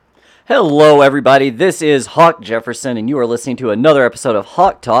Hello, everybody. This is Hawk Jefferson, and you are listening to another episode of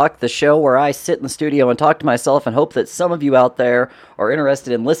Hawk Talk, the show where I sit in the studio and talk to myself and hope that some of you out there are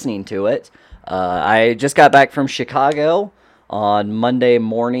interested in listening to it. I just got back from Chicago on Monday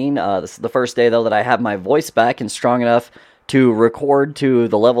morning. This is the first day, though, that I have my voice back and strong enough to record to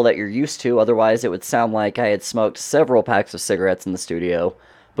the level that you're used to. Otherwise, it would sound like I had smoked several packs of cigarettes in the studio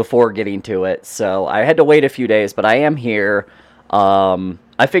before getting to it. So I had to wait a few days, but I am here.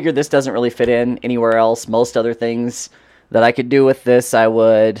 I figured this doesn't really fit in anywhere else. Most other things that I could do with this, I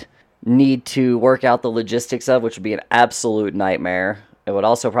would need to work out the logistics of, which would be an absolute nightmare. It would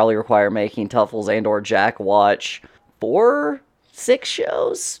also probably require making Tuffles and or Jack watch 4-6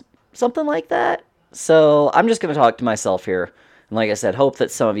 shows, something like that. So I'm just going to talk to myself here. And like I said, hope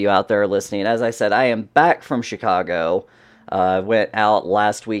that some of you out there are listening. As I said, I am back from Chicago. Went out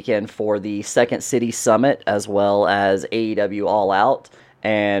last weekend for the Second City Summit as well as AEW All Out.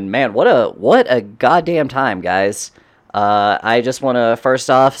 And man, what a goddamn time, guys. I just want to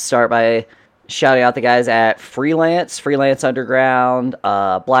first off start by shouting out the guys at Freelance Underground,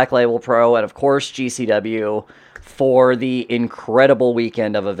 Black Label Pro, and of course GCW for the incredible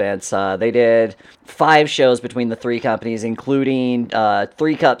weekend of events. They did 5 shows between the 3 companies, including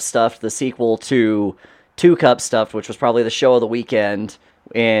 3 Cup Stuffed, the sequel to 2 Cup Stuffed, which was probably the show of the weekend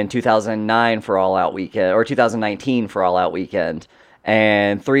in 2009 for All Out Weekend, or 2019 for All Out Weekend.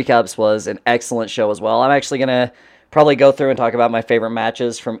 And 3 Cups was an excellent show as well. I'm actually going to probably go through and talk about my favorite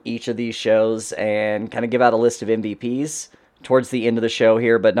matches from each of these shows and kind of give out a list of MVPs towards the end of the show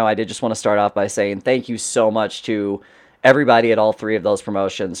here. But no, I did just want to start off by saying thank you so much to everybody at all 3 of those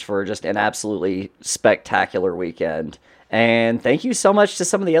promotions for just an absolutely spectacular weekend. And thank you so much to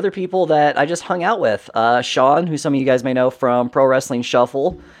some of the other people that I just hung out with. Sean, who some of you guys may know from Pro Wrestling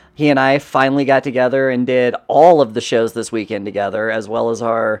Shuffle. He and I finally got together and did all of the shows this weekend together, as well as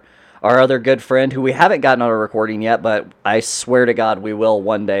our other good friend, who we haven't gotten on a recording yet, but I swear to God we will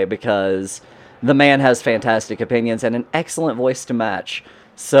one day, because the man has fantastic opinions and an excellent voice to match.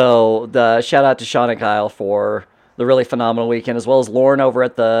 So the shout out to Sean and Kyle for the really phenomenal weekend, as well as Lauren over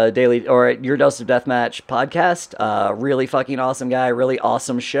at the Daily, or at Your Dose of Deathmatch podcast. Really fucking awesome guy, really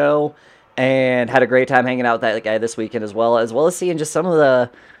awesome show, and had a great time hanging out with that guy this weekend, as well as seeing just some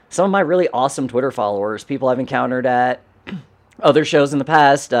of my really awesome Twitter followers, people I've encountered at other shows in the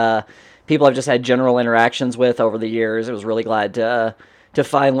past, people I've just had general interactions with over the years. I was really glad I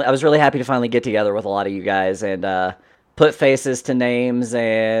was really happy to finally get together with a lot of you guys and put faces to names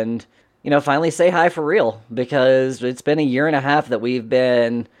and, finally say hi for real, because it's been a year and a half that we've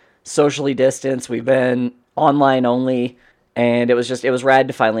been socially distanced. We've been online only, and it was rad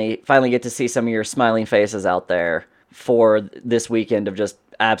to finally get to see some of your smiling faces out there for this weekend of just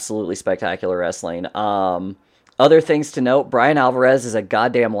absolutely spectacular wrestling. Other things to note: Brian Alvarez is a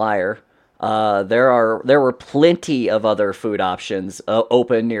goddamn liar. There were plenty of other food options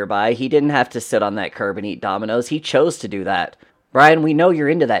open nearby. He didn't have to sit on that curb and eat Domino's. He chose to do that. Brian, we know you're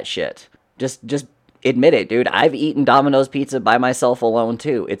into that shit. Just admit it, dude. I've eaten Domino's pizza by myself alone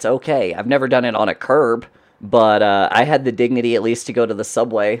too. It's okay. I've never done it on a curb, but I had the dignity at least to go to the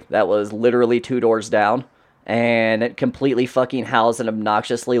Subway that was literally 2 doors down, and it completely fucking housed an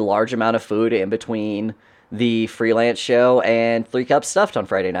obnoxiously large amount of food in between the Freelance show and 3 Cups Stuffed on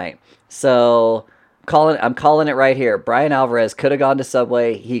Friday night. So I'm calling it right here. Brian Alvarez could have gone to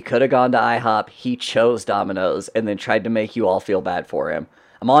Subway. He could have gone to IHOP. He chose Domino's and then tried to make you all feel bad for him.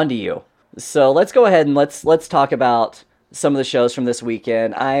 I'm on to you. So let's go ahead and let's talk about some of the shows from this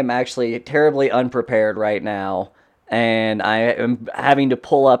weekend. I'm actually terribly unprepared right now, and I am having to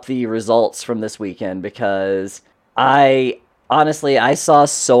pull up the results from this weekend because I saw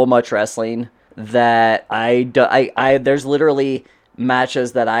so much wrestling that there's literally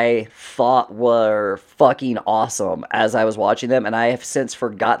matches that I thought were fucking awesome as I was watching them, and I have since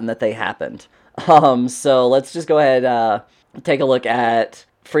forgotten that they happened. So let's just go ahead, take a look at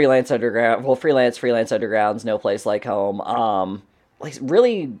Freelance Underground. Well, Freelance Underground's No Place Like Home.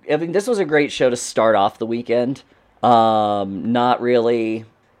 Really, I mean, this was a great show to start off the weekend. Not really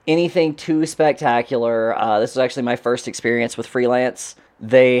anything too spectacular. This was actually my first experience with Freelance.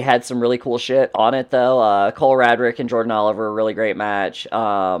 They had some really cool shit on it, though. Cole Radrick and Jordan Oliver, really great match.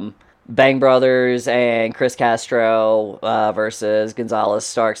 Bang Brothers and Chris Castro versus Gonzalez,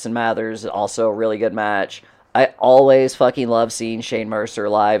 Starks, and Mathers, also a really good match. I always fucking love seeing Shane Mercer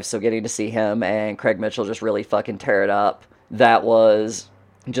live, so getting to see him and Craig Mitchell just really fucking tear it up, that was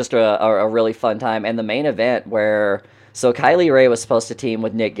just a really fun time. And the main event so Kylie Ray was supposed to team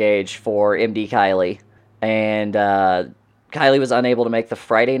with Nick Gage for MD Kylie, and Kylie was unable to make the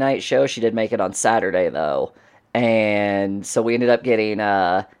Friday night show. She did make it on Saturday, though. And so we ended up getting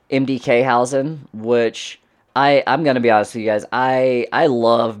MDK Hausen, which I'm gonna be honest with you guys. I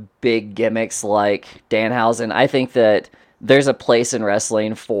love big gimmicks like Danhausen. I think that there's a place in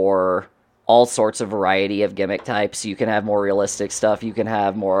wrestling for all sorts of variety of gimmick types. You can have more realistic stuff. You can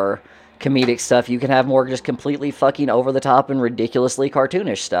have more comedic stuff. You can have more just completely fucking over the top and ridiculously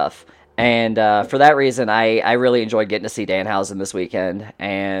cartoonish stuff. And for that reason, I really enjoyed getting to see Danhausen this weekend.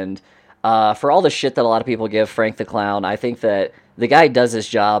 And for all the shit that a lot of people give Frank the Clown, I think that the guy does his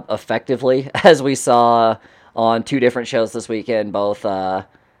job effectively, as we saw on two different shows this weekend, both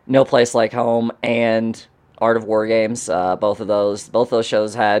No Place Like Home and Art of War Games. Both those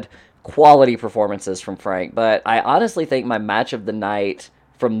shows had quality performances from Frank. But I honestly think my match of the night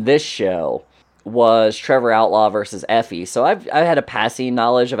from this show was Trevor Outlaw versus Effie. So I had a passing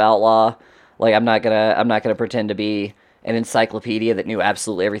knowledge of Outlaw. Like I'm not gonna pretend to be an encyclopedia that knew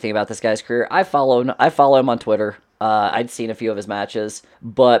absolutely everything about this guy's career. I follow him on Twitter. I'd seen a few of his matches,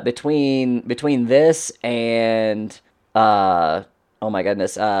 but between this and oh my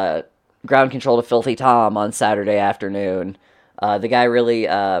goodness, Ground Control to Filthy Tom on Saturday afternoon, the guy really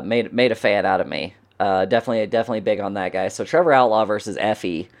made a fan out of me. Definitely big on that guy. So Trevor Outlaw versus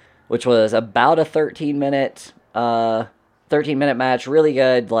Effie, which was about a 13-minute match, really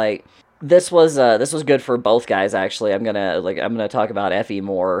good. Like this was good for both guys actually. I'm gonna talk about Effie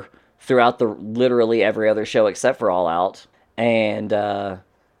more throughout the literally every other show except for All Out, and I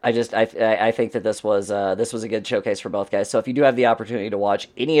think that this was a good showcase for both guys. So if you do have the opportunity to watch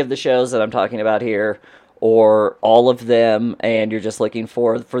any of the shows that I'm talking about here, or all of them, and you're just looking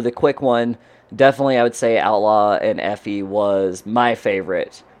for the quick one, definitely I would say Outlaw and Effie was my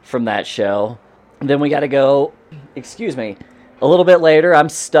favorite from that show. Then we got to go, excuse me, a little bit later. I'm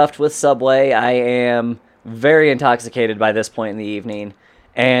stuffed with Subway. I am very intoxicated by this point in the evening,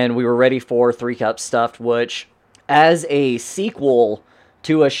 and we were ready for Three Cups Stuffed, which, as a sequel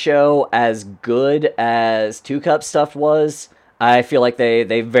to a show as good as Two Cup Stuffed was, I feel like they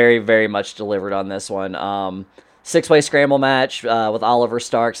very, very much delivered on this one. Six-way scramble match with Oliver,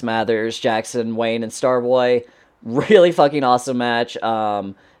 Starks, Mathers, Jackson, Wayne, and Starboy. Really fucking awesome match.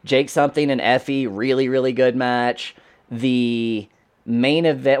 Jake Something and Effie, really, really good match. The main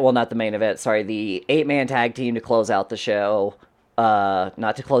event, well, not the main event, sorry, the 8-man tag team to close out the show.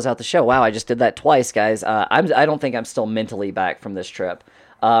 Not to close out the show. Wow, I just did that twice, guys. I don't think I'm still mentally back from this trip.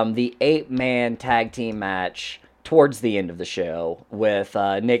 The 8-man tag team match towards the end of the show with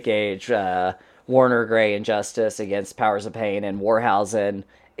Nick Gage, Warner, Gray, and Justice against Powers of Pain and Warhausen.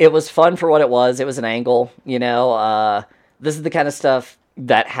 It was fun for what it was. It was an angle, you know. This is the kind of stuff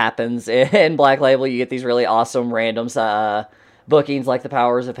that happens in Black Label. You get these really awesome random bookings like the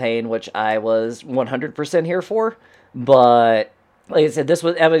Powers of Pain, which I was 100% here for. But like I said, this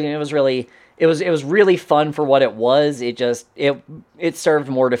was, I mean, it was really fun for what it was. It served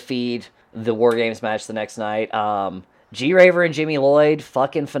more to feed the War Games match the next night. G-Raver and Jimmy Lloyd,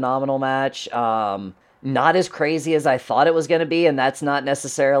 fucking phenomenal match. Not as crazy as I thought it was going to be, and that's not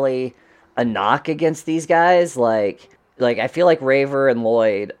necessarily a knock against these guys. Like I feel like Raver and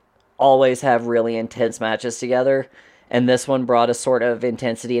Lloyd always have really intense matches together, and this one brought a sort of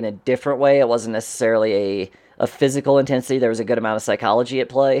intensity in a different way. It wasn't necessarily a physical intensity. There was a good amount of psychology at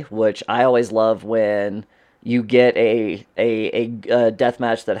play, which I always love when you get a death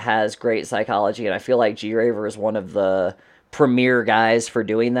match that has great psychology, and I feel like G-Raver is one of the premier guys for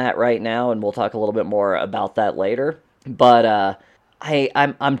doing that right now, and we'll talk a little bit more about that later. But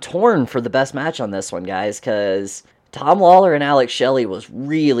I'm torn for the best match on this one, guys, because Tom Lawler and Alex Shelley was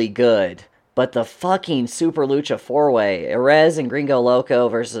really good, but the fucking Super Lucha 4-way, Erez and Gringo Loco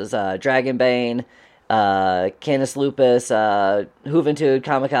versus Dragonbane, Canis Lupus, Juventud,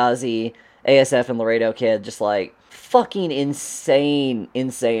 Kamikaze, ASF, and Laredo Kid, just like fucking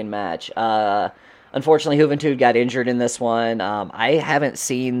insane match. Unfortunately, Juventud got injured in this one. I haven't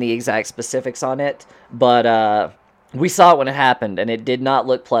seen the exact specifics on it, but we saw it when it happened, and it did not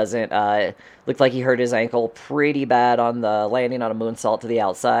look pleasant. It looked like he hurt his ankle pretty bad on the landing on a moonsault to the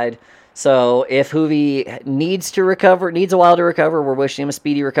outside. So if Juvi needs a while to recover, we're wishing him a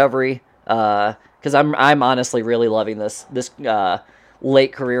speedy recovery. Because I'm honestly really loving this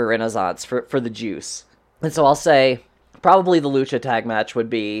late career renaissance for the Juice. And so I'll say probably the Lucha tag match would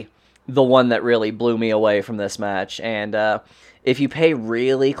be the one that really blew me away from this match. And if you pay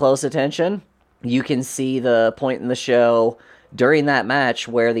really close attention, you can see the point in the show during that match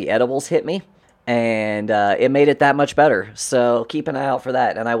where the edibles hit me, and it made it that much better. So keep an eye out for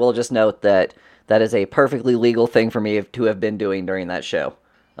that. And I will just note that that is a perfectly legal thing for me to have been doing during that show.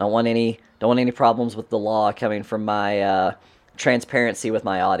 I don't want any problems with the law coming from my transparency with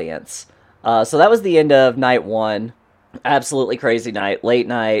my audience. So that was the end of night one. Absolutely crazy night, late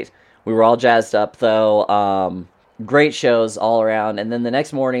night. We were all jazzed up though. Great shows all around. And then the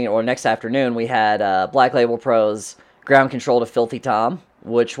next morning or next afternoon, we had Black Label Pros Ground Control to Filthy Tom,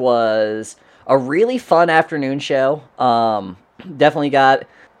 which was a really fun afternoon show. Definitely got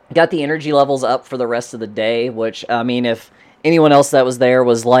the energy levels up for the rest of the day, which, I mean, if anyone else that was there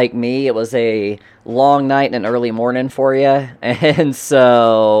was like me, it was a long night and an early morning for you. And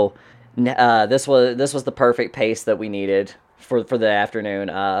so this was the perfect pace that we needed for the afternoon.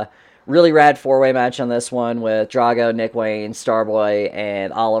 Really rad four-way match on this one with Drago, Nick Wayne, Starboy,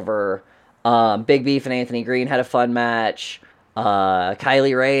 and Oliver. Big Beef and Anthony Green had a fun match.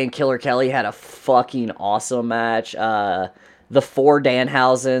 Kylie Ray and Killer Kelly had a fucking awesome match. The four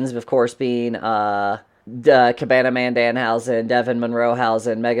Danhausens, of course, being Cabana Man Danhausen, Devin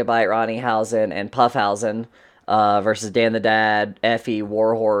Monroehausen, Megabyte Ronnie Hausen, and Puffhausen versus Dan the Dad, Effie,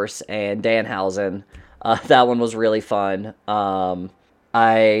 Warhorse, and Danhausen. That one was really fun.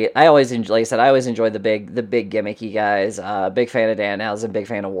 I always enjoy, like I said, I always enjoy the big gimmicky guys. Big fan of Danhausen, big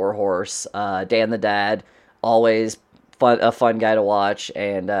fan of Warhorse. Dan the Dad, always a fun guy to watch,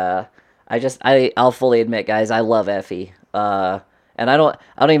 and I'll fully admit, guys, I love Effie. And I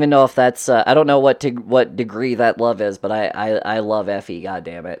don't even know if that's I don't know what degree that love is, but I love Effie. God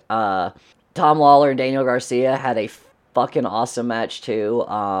damn it. Tom Lawler and Daniel Garcia had a fucking awesome match too.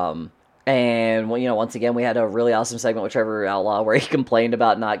 And once again, we had a really awesome segment with Trevor Outlaw where he complained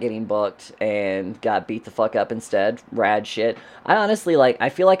about not getting booked and got beat the fuck up instead. Rad shit. I honestly I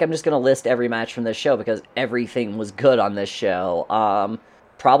feel like I'm just gonna list every match from this show because everything was good on this show.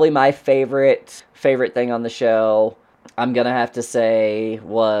 Probably my favorite thing on the show, I'm gonna have to say,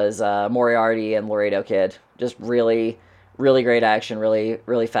 was Moriarty and Laredo Kid. Just really, really great action, really,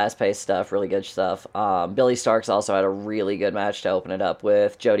 really fast-paced stuff, really good stuff. Billy Starks also had a really good match to open it up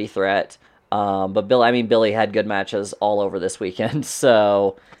with Jody Threat. But Billy had good matches all over this weekend,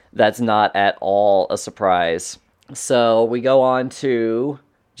 so that's not at all a surprise. So we go on to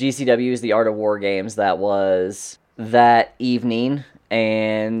GCW's The Art of War Games. That was that evening,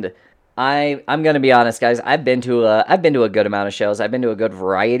 and I'm gonna be honest, guys. I've been to a good amount of shows. I've been to a good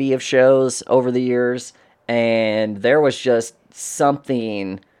variety of shows over the years, and there was just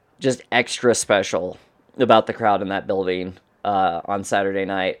something just extra special about the crowd in that building on Saturday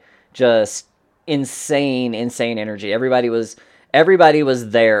night. Just insane energy. Everybody was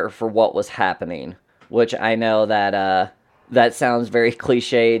there for what was happening, which I know that that sounds very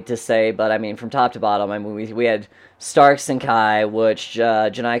cliched to say, but I mean, from top to bottom, I mean, we had Starks and Kai, which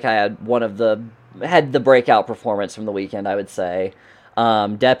Janai Kai had the breakout performance from the weekend, I would say.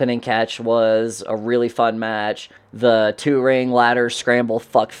 Deppen and Catch was a really fun match. The 2-ring ladder scramble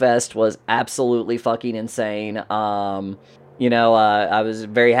fuckfest was absolutely fucking insane. I was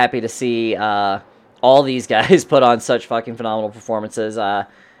very happy to see all these guys put on such fucking phenomenal performances.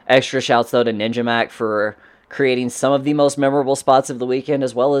 Extra shouts, though, to Ninja Mac for creating some of the most memorable spots of the weekend,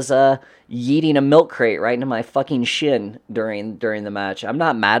 as well as yeeting a milk crate right into my fucking shin during the match. I'm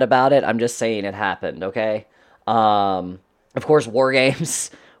not mad about it. I'm just saying it happened, okay? Of course, War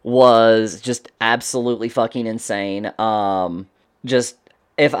Games was just absolutely fucking insane. Just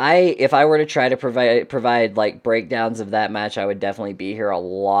if I were to try to provide like breakdowns of that match, I would definitely be here a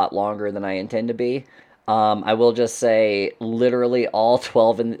lot longer than I intend to be. I will just say, literally all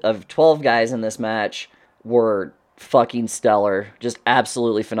 12 guys in this match were fucking stellar. Just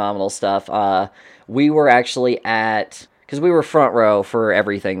absolutely phenomenal stuff. We were actually because we were front row for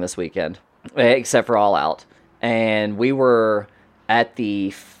everything this weekend, except for All Out. And we were at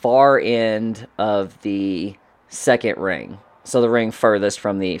the far end of the second ring. So the ring furthest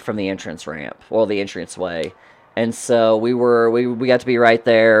from the entrance ramp, or the entranceway. And so we got to be right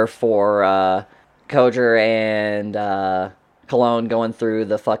there for Koger and Cologne going through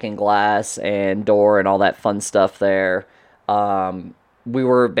the fucking glass and door and all that fun stuff there. We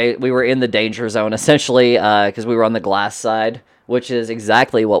were in the danger zone essentially because we were on the glass side, which is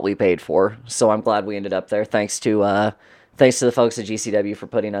exactly what we paid for. So I'm glad we ended up there. Thanks to the folks at GCW for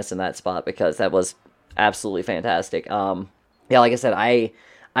putting us in that spot, because that was absolutely fantastic. Yeah, like I said,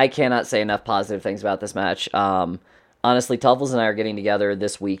 I cannot say enough positive things about this match. Honestly, Tuffles and I are getting together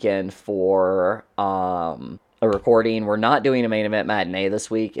this weekend for a recording. We're not doing a main event matinee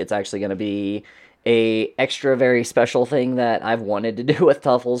this week. It's actually going to be a extra very special thing that I've wanted to do with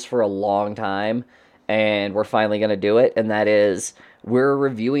Tuffles for a long time, and we're finally going to do it, and that is we're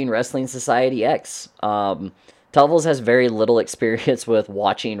reviewing Wrestling Society X. Tuffles has very little experience with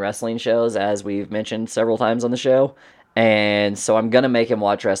watching wrestling shows, as we've mentioned several times on the show, and so I'm going to make him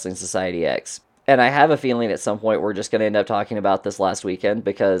watch Wrestling Society X. And I have a feeling at some point we're just going to end up talking about this last weekend,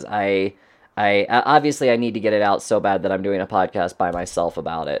 because I Obviously I need to get it out so bad that I'm doing a podcast by myself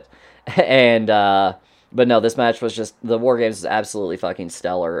about it. And but no, this match was just the War Games is absolutely fucking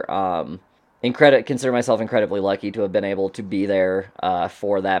stellar. Consider myself incredibly lucky to have been able to be there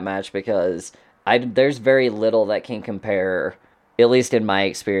for that match because there's very little that can compare, at least in my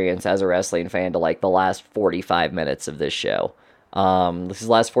experience as a wrestling fan, to like the last 45 minutes of this show. This is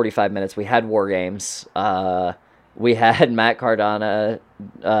the last 45 minutes. We had War Games. We had Matt Cardona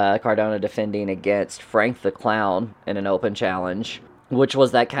defending against Frank the Clown in an open challenge, which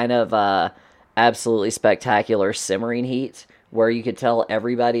was that kind of absolutely spectacular simmering heat where you could tell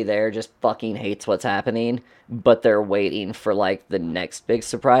everybody there just fucking hates what's happening, but they're waiting for like the next big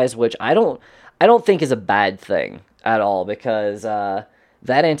surprise, which I don't think is a bad thing at all because that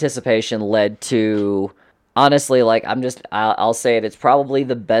anticipation led to, honestly, like I'll say it, it's probably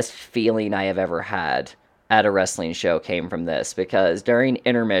the best feeling I have ever had at a wrestling show came from this because during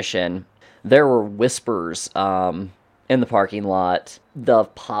intermission there were whispers in the parking lot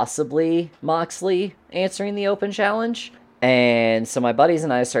of possibly Moxley answering the open challenge. And so my buddies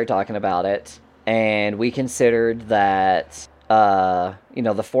and I started talking about it, and we considered that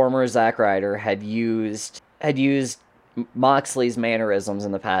the former Zack Ryder had used Moxley's mannerisms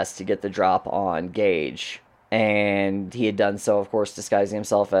in the past to get the drop on Gage, and he had done so, of course, disguising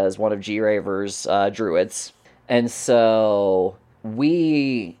himself as one of G Raver's druids. And so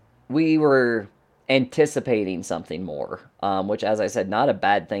we were anticipating something more, which, as I said, not a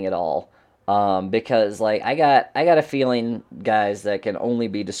bad thing at all. Because like I got a feeling, guys, that can only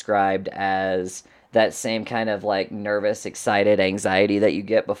be described as that same kind of like nervous, excited anxiety that you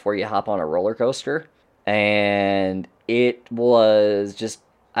get before you hop on a roller coaster. And it was just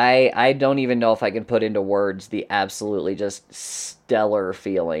I don't even know if I can put into words the absolutely just stellar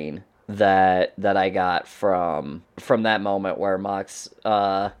feeling that I got from that moment where Mox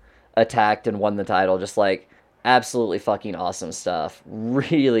attacked and won the title. Just like absolutely fucking awesome stuff.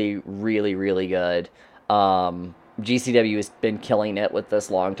 Really, really, really good. GCW has been killing it with this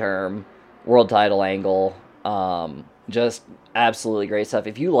long-term world title angle. Just absolutely great stuff.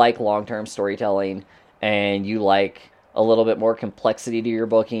 If you like long-term storytelling and you like a little bit more complexity to your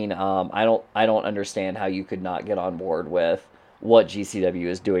booking, I don't understand how you could not get on board with what GCW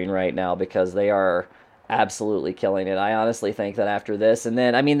is doing right now because they are absolutely killing it. I honestly think that after this, and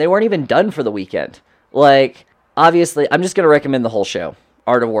then, I mean, they weren't even done for the weekend. Like, obviously, I'm just going to recommend the whole show,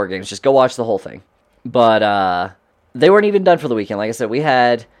 Art of War Games. Just go watch the whole thing. But they weren't even done for the weekend. Like I said, we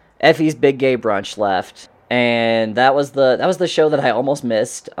had Effie's Big Gay Brunch left, and that was the show that I almost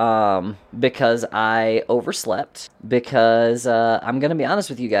missed because I overslept. Because I'm going to be honest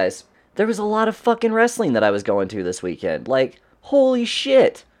with you guys, there was a lot of fucking wrestling that I was going to this weekend. Like, holy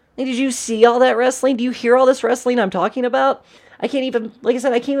shit. Like, did you see all that wrestling? Do you hear all this wrestling I'm talking about? I can't even, like I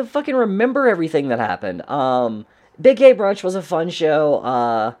said, I can't even fucking remember everything that happened. Big Gay Brunch was a fun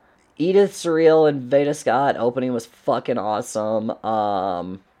show. Edith Surreal and Veda Scott opening was fucking awesome.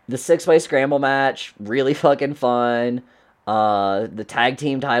 The 6-way scramble match, really fucking fun. The tag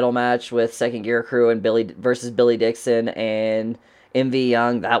team title match with Second Gear Crew and Billy Dixon and MV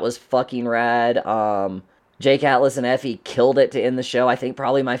Young, that was fucking rad. Jake Atlas and Effie killed it to end the show. I think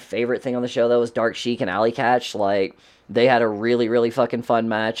probably my favorite thing on the show, though, was Dark Sheik and Alley Catch. Like, they had a really, really fucking fun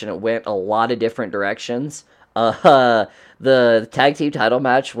match, and it went a lot of different directions. The tag team title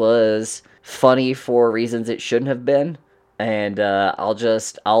match was funny for reasons it shouldn't have been, and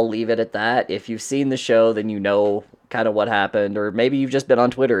I'll leave it at that. If you've seen the show, then you know kind of what happened, or maybe you've just been on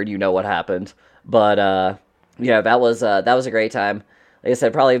Twitter and you know what happened. But yeah, that was a great time. Like I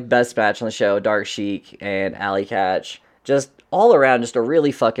said, probably best match on the show, Dark Sheik and Alley Catch. Just all around, just a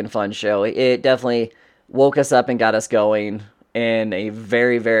really fucking fun show. It definitely woke us up and got us going on a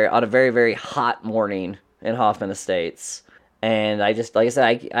very, very hot morning in Hoffman Estates. And I just, like I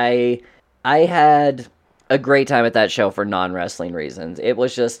said, I had a great time at that show for non-wrestling reasons. It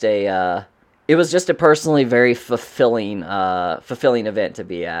was just a personally very fulfilling event to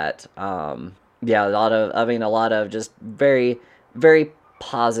be at. Yeah, a lot of just very, very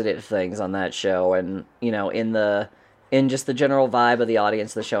positive things on that show, and in just the general vibe of the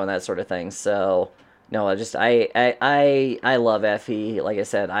audience of the show and that sort of thing. So no, I love Effie. Like I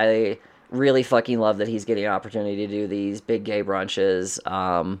said, I really fucking love that he's getting an opportunity to do these big gay brunches,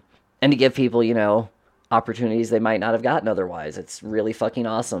 and to give people, opportunities they might not have gotten otherwise. It's really fucking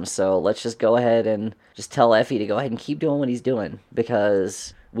awesome. So let's just go ahead and just tell Effie to go ahead and keep doing what he's doing,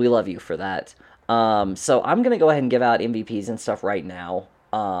 because we love you for that. So I'm going to go ahead and give out MVPs and stuff right now,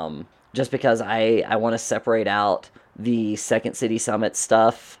 just because I want to separate out the Second City Summit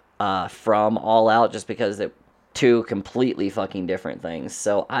stuff from All Out, just because they're two completely fucking different things.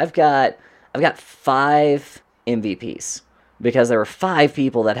 So I've got I've got 5 MVPs because there were 5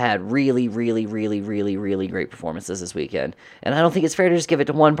 people that had really, really, really, really, really great performances this weekend. And I don't think it's fair to just give it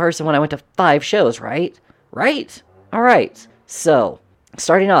to one person when I went to 5 shows, right? Right? All right. So,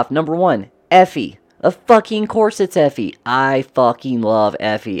 starting off, number 1, Effie. Of fucking course it's Effie. I fucking love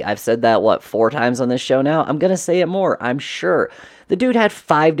Effie. I've said that, 4 times on this show now? I'm gonna say it more, I'm sure. The dude had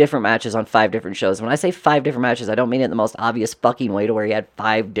 5 different matches on 5 different shows. When I say 5 different matches, I don't mean it in the most obvious fucking way to where he had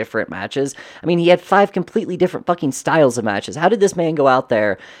 5 different matches. I mean, he had 5 completely different fucking styles of matches. How did this man go out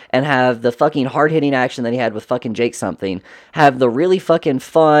there and have the fucking hard-hitting action that he had with fucking Jake something, have the really fucking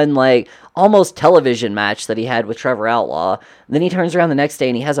fun, like, almost television match that he had with Trevor Outlaw, and then he turns around the next day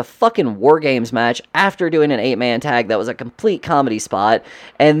and he has a fucking War Games match after doing an 8-man tag that was a complete comedy spot,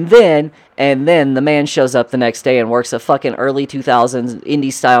 and then the man shows up the next day and works a fucking early 2000s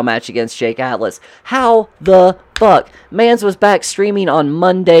indie style match against Jake Atlas. How the fuck? Mans was back streaming on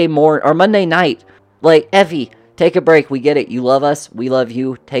Monday night. Like, Effie, take a break. We get it. You love us. We love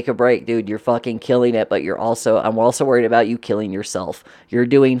you. Take a break, dude. You're fucking killing it, but I'm also worried about you killing yourself. You're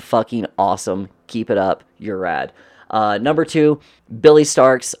doing fucking awesome. Keep it up. You're rad. Number 2, Billie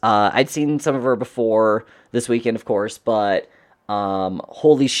Starkz. I'd seen some of her before this weekend, of course, but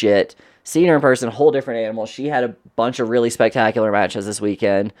holy shit. Seeing her in person, a whole different animal. She had a bunch of really spectacular matches this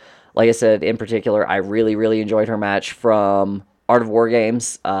weekend. Like I said, in particular, I really, really enjoyed her match from Art of War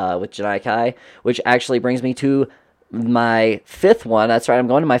Games with Janai Kai, which actually brings me to my 5th one. That's right, I'm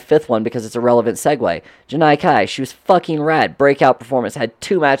going to my 5th one because it's a relevant segue. Janai Kai, she was fucking rad. Breakout performance. Had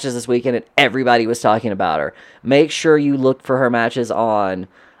 2 matches this weekend and everybody was talking about her. Make sure you look for her matches on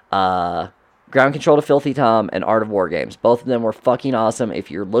Ground Control to Filthy Tom and Art of War Games. Both of them were fucking awesome.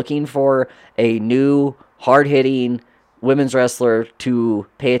 If you're looking for a new, hard-hitting women's wrestler to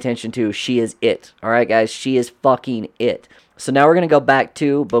pay attention to, she is it. Alright, guys? She is fucking it. So now we're going to go back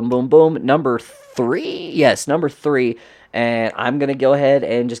to, boom, boom, boom, number 3. Yes, number 3. And I'm going to go ahead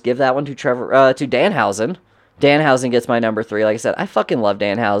and just give that one to Danhausen. Danhausen gets my number 3. Like I said, I fucking love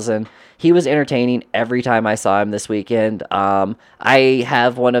Danhausen. He was entertaining every time I saw him this weekend. I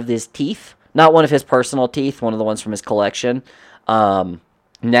have one of his teeth. Not one of his personal teeth, one of the ones from his collection.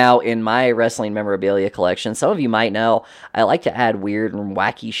 Now, in my wrestling memorabilia collection, some of you might know, I like to add weird and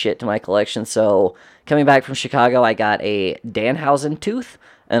wacky shit to my collection. So, coming back from Chicago, I got a Danhausen tooth,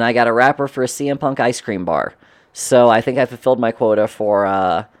 and I got a wrapper for a CM Punk ice cream bar. So, I think I fulfilled my quota for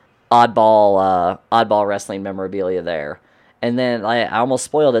oddball wrestling memorabilia there. And then I almost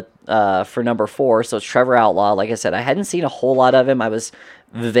spoiled it for number 4, so it's Trevor Outlaw. Like I said, I hadn't seen a whole lot of him. I was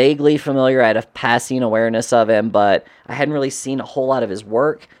vaguely familiar. I had a passing awareness of him, but I hadn't really seen a whole lot of his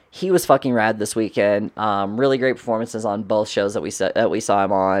work. He was fucking rad this weekend. Really great performances on both shows that we saw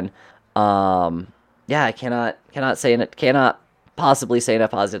him on. Yeah, I cannot possibly say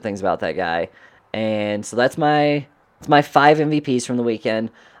enough positive things about that guy. And so it's my 5 MVPs from the weekend.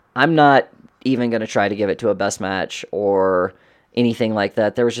 I'm not even going to try to give it to a best match or anything like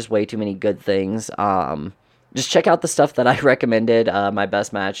that. There was just way too many good things. Just check out the stuff that I recommended, my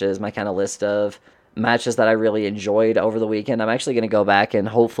best matches, my kind of list of matches that I really enjoyed over the weekend. I'm actually going to go back and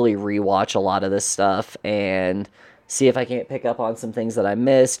hopefully rewatch a lot of this stuff and see if I can't pick up on some things that I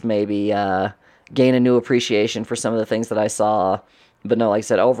missed, maybe gain a new appreciation for some of the things that I saw. But no, like I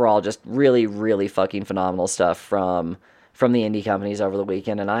said, overall, just really, really fucking phenomenal stuff from the indie companies over the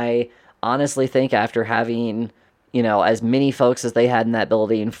weekend. And I honestly think after having, as many folks as they had in that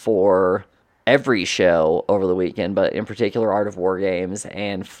building for every show over the weekend, but in particular Art of War Games,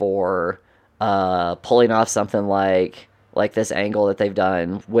 and for pulling off something like this angle that they've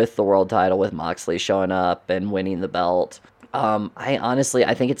done with the world title, with Moxley showing up and winning the belt.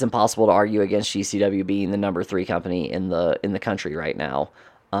 I think it's impossible to argue against GCW being the number 3 company in the country right now.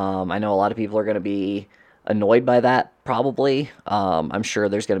 I know a lot of people are going to be annoyed by that, probably. I'm sure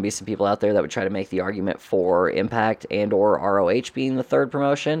there's going to be some people out there that would try to make the argument for Impact and or ROH being the 3rd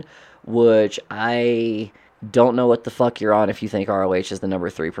promotion, which I don't know what the fuck you're on if you think ROH is the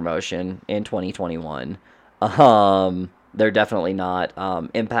number 3 promotion in 2021. They're definitely not.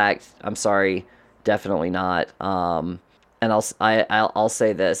 Impact, I'm sorry, definitely not. And I'll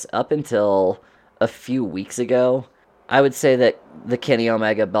say this, up until a few weeks ago, I would say that the Kenny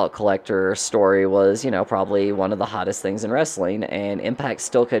Omega belt collector story was, probably one of the hottest things in wrestling, and Impact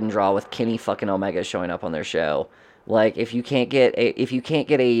still couldn't draw with Kenny fucking Omega showing up on their show. Like, if you can't get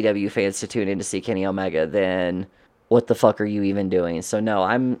AEW fans to tune in to see Kenny Omega, then what the fuck are you even doing? So no,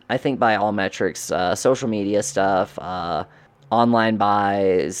 I think by all metrics, social media stuff, online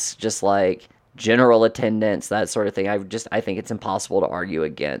buys, just like general attendance, that sort of thing, I think it's impossible to argue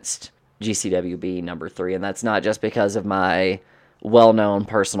against GCW being number 3, and that's not just because of my well-known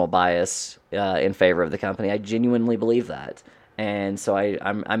personal bias in favor of the company. I genuinely believe that, and so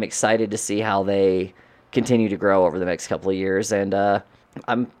I'm excited to see how they continue to grow over the next couple of years. And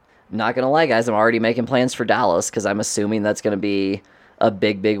I'm not gonna lie, guys, I'm already making plans for Dallas because I'm assuming that's gonna be a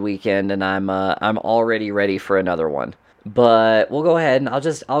big weekend, and I'm already ready for another one. But we'll go ahead and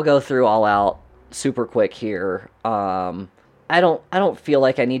I'll go through All Out super quick here. I don't feel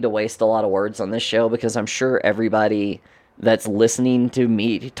like I need to waste a lot of words on this show because I'm sure everybody that's listening to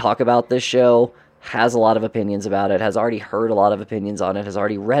me talk about this show has a lot of opinions about it, has already heard a lot of opinions on it, has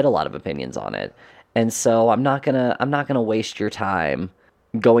already read a lot of opinions on it. And so I'm not gonna waste your time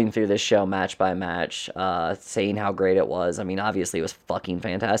going through this show match by match, saying how great it was. I mean, obviously it was fucking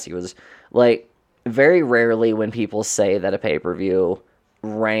fantastic. It was like very rarely when people say that a pay-per-view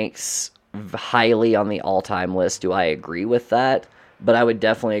ranks highly on the all-time list do I agree with that, but I would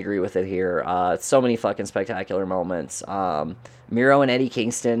definitely agree with it here. So many fucking spectacular moments. Miro and Eddie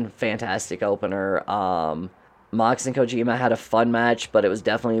Kingston, fantastic opener. Mox and Kojima had a fun match, but it was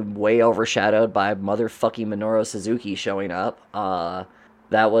definitely way overshadowed by motherfucking Minoru Suzuki showing up.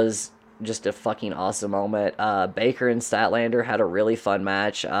 That was just a fucking awesome moment. Baker and Statlander had a really fun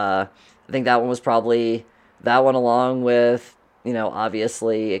match. I think that one was probably that one, along with,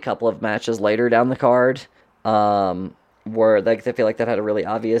 obviously a couple of matches later down the card, where like I feel like that had a really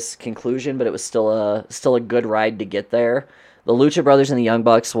obvious conclusion, but it was still a good ride to get there. The Lucha Brothers and the Young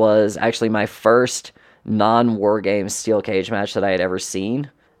Bucks was actually my first non-War Games steel cage match that I had ever seen,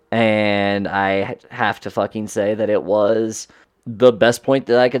 and I have to fucking say that it was the best point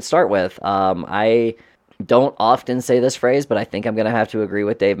that I could start with. I don't often say this phrase, but I think I'm going to have to agree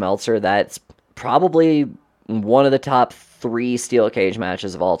with Dave Meltzer. That's probably one of the top 3 steel cage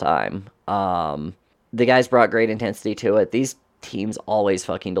matches of all time. The guys brought great intensity to it. These teams always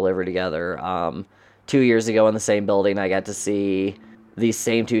fucking deliver together. 2 years ago in the same building, I got to see these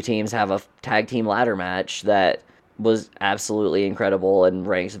same 2 teams have a tag team ladder match that was absolutely incredible and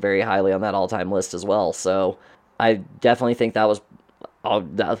ranks very highly on that all-time list as well. So I definitely think that was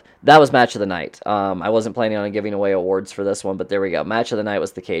match of the night. I wasn't planning on giving away awards for this one, but there we go. Match of the night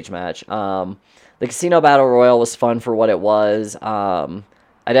was the cage match. The Casino Battle Royal was fun for what it was. I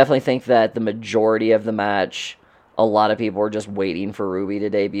definitely think that the majority of the match, a lot of people were just waiting for Ruby to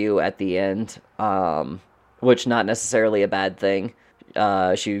debut at the end, which not necessarily a bad thing.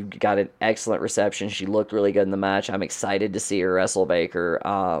 She got an excellent reception. She looked really good in the match. I'm excited to see her wrestle Baker.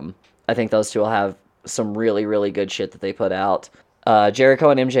 I think those two will have some really good shit that they put out. Jericho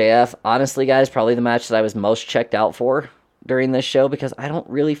and MJF, honestly, guys, probably the match that I was most checked out for during this show because I don't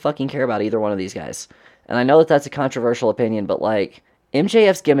really fucking care about either one of these guys. And I know that that's a controversial opinion, but like,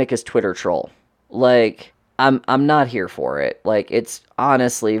 MJF's gimmick is Twitter troll. Like, I'm not here for it. Like, it's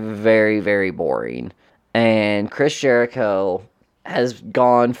honestly very boring. And Chris Jericho has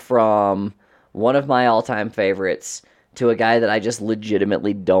gone from one of my all-time favorites to a guy that I just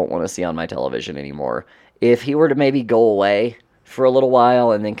legitimately don't want to see on my television anymore. If he were to maybe go away for a little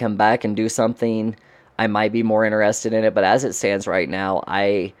while and then come back and do something, I might be more interested in it. But as it stands right now,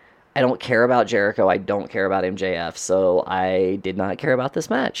 I don't care about Jericho. I don't care about MJF. So I did not care about this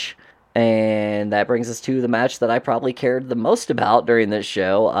match. And that brings us to the match that I probably cared the most about during this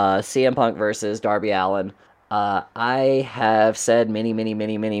show, CM Punk versus Darby Allin. I have said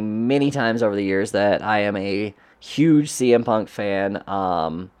many times over the years that I am a huge CM Punk fan.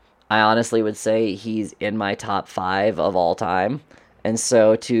 I honestly would say he's in my top 5 of all time. And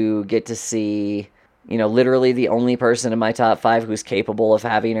so to get to see, literally the only person in my top 5 who's capable of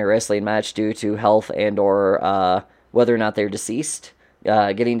having a wrestling match due to health and or whether or not they're deceased,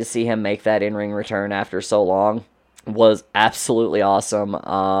 getting to see him make that in-ring return after so long was absolutely awesome.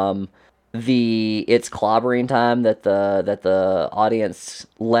 The "it's clobbering time" that the audience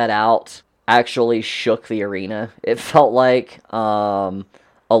let out actually shook the arena. It felt like, along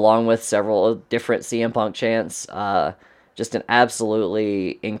with several different CM Punk chants, just an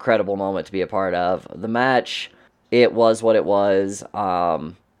absolutely incredible moment to be a part of. The match, it was what it was.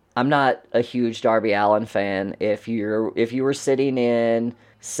 I'm not a huge Darby Allin fan. If you were sitting in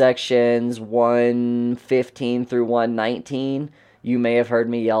sections 115 through 119, you may have heard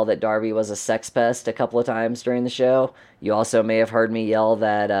me yell that Darby was a sex pest a couple of times during the show. You also may have heard me yell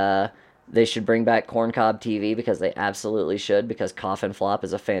that they should bring back Corncob TV, because they absolutely should, because Coffin Flop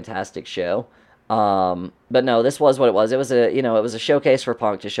is a fantastic show. But no, this was what it was. It was a showcase for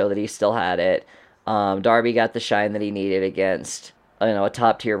Punk to show that he still had it. Darby got the shine that he needed against, a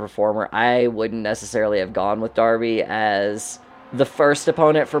top-tier performer. I wouldn't necessarily have gone with Darby as the first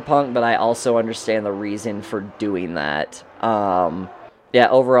opponent for Punk, but I also understand the reason for doing that.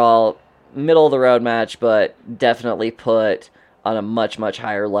 Overall, middle-of-the-road match, but definitely put on a much, much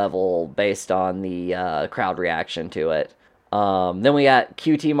higher level based on the crowd reaction to it. Then we got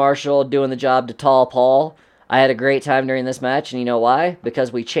QT Marshall doing the job to Tall Paul. I had a great time during this match, and you know why?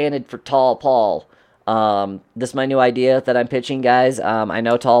 Because we chanted for Tall Paul. This is my new idea that I'm pitching, guys. I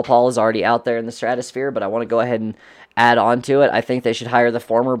know Tall Paul is already out there in the stratosphere, but I want to go ahead and add on to it. I think they should hire the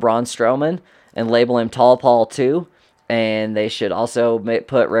former Braun Strowman and label him Tall Paul 2. And they should also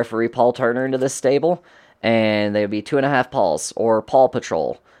put referee Paul Turner into this stable. And they would be 2.5 Pauls or Paul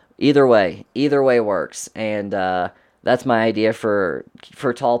Patrol. Either way works. And that's my idea for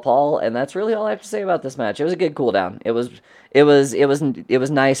Tall Paul, and that's really all I have to say about this match. It was a good cool down. It was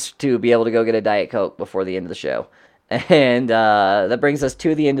nice to be able to go get a Diet Coke before the end of the show. And that brings us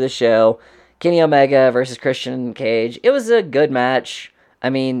to the end of the show. Kenny Omega versus Christian Cage. It was a good match. I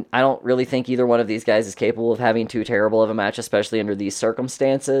mean, I don't really think either one of these guys is capable of having too terrible of a match, especially under these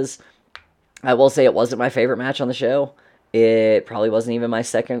circumstances. I will say it wasn't my favorite match on the show. It probably wasn't even my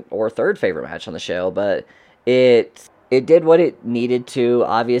second or third favorite match on the show, but it did what it needed to.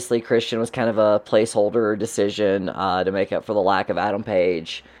 Obviously, Christian was kind of a placeholder decision to make up for the lack of Adam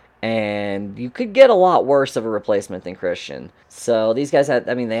Page. And you could get a lot worse of a replacement than Christian. So these guys they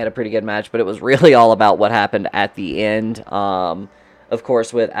had a pretty good match, but it was really all about what happened at the end. Of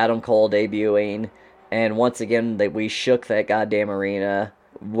course, with Adam Cole debuting. And once again, we shook that goddamn arena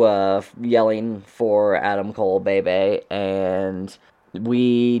yelling for Adam Cole, baby. And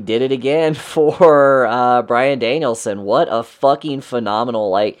we did it again for Bryan Danielson. What a fucking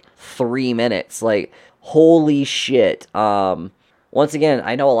phenomenal, 3 minutes. Holy shit. Once again,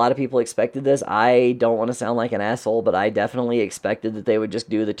 I know a lot of people expected this. I don't want to sound like an asshole, but I definitely expected that they would just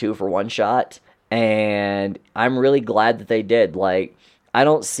do the 2-for-1 shot. And I'm really glad that they did. I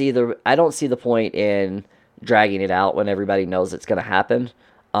don't see the point in dragging it out when everybody knows it's going to happen.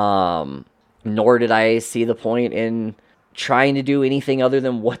 Nor did I see the point in trying to do anything other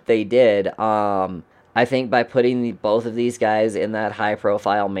than what they did. I think by putting both of these guys in that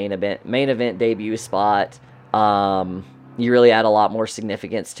high-profile main event debut spot, you really add a lot more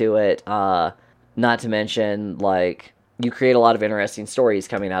significance to it. Not to mention, you create a lot of interesting stories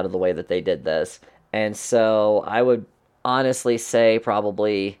coming out of the way that they did this. And so I would honestly say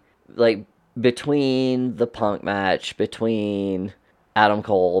probably, between the Punk match, between Adam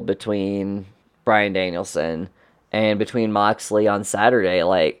Cole, between Bryan Danielson, and between Moxley on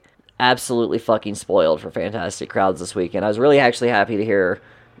Saturday, absolutely fucking spoiled for fantastic crowds this weekend. I was really actually happy to hear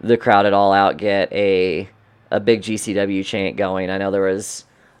the crowd at All Out get a big GCW chant going. I know there was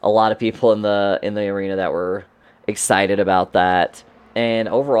a lot of people in the arena that were excited about that. And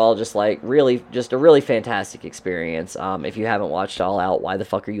overall, just a really fantastic experience. If you haven't watched All Out, why the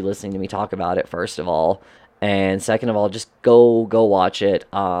fuck are you listening to me talk about it, first of all? And second of all, just go watch it.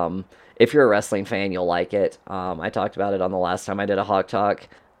 If you're a wrestling fan, you'll like it. I talked about it on the last time I did a Hawk Talk.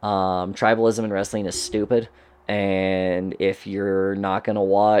 Tribalism in wrestling is stupid. And if you're not going to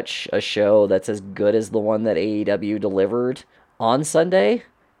watch a show that's as good as the one that AEW delivered on Sunday,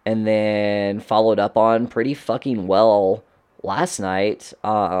 and then followed up on pretty fucking well last night,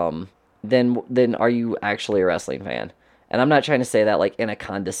 then are you actually a wrestling fan? And I'm not trying to say that in a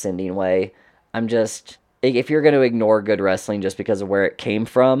condescending way. I'm just, if you're going to ignore good wrestling just because of where it came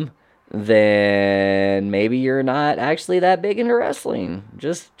from, then maybe you're not actually that big into wrestling.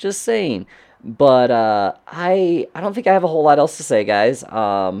 Just saying. But I don't think I have a whole lot else to say, guys. So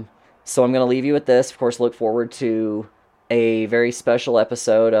I'm going to leave you with this. Of course, look forward to a very special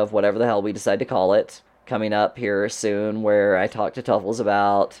episode of whatever the hell we decide to call it coming up here soon, where I talk to Tuffles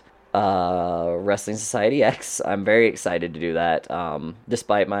about Wrestling Society X. I'm very excited to do that,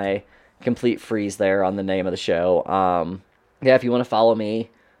 despite my complete freeze there on the name of the show. If you want to follow me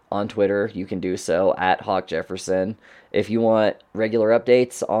on Twitter, you can do so at Hawk Jefferson. If you want regular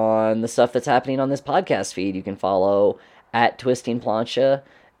updates on the stuff that's happening on this podcast feed, you can follow at Twisting Plancha.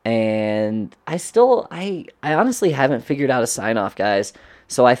 And I honestly haven't figured out a sign-off, guys.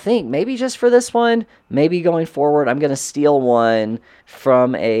 So I think maybe just for this one, maybe going forward, I'm going to steal one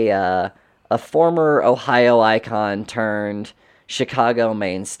from a former Ohio icon turned Chicago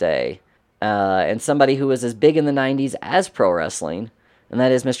mainstay. And somebody who was as big in the 90s as pro wrestling. And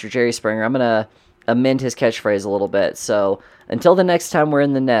that is Mr. Jerry Springer. I'm going to amend his catchphrase a little bit. So until the next time we're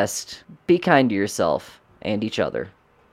in the nest, be kind to yourself and each other.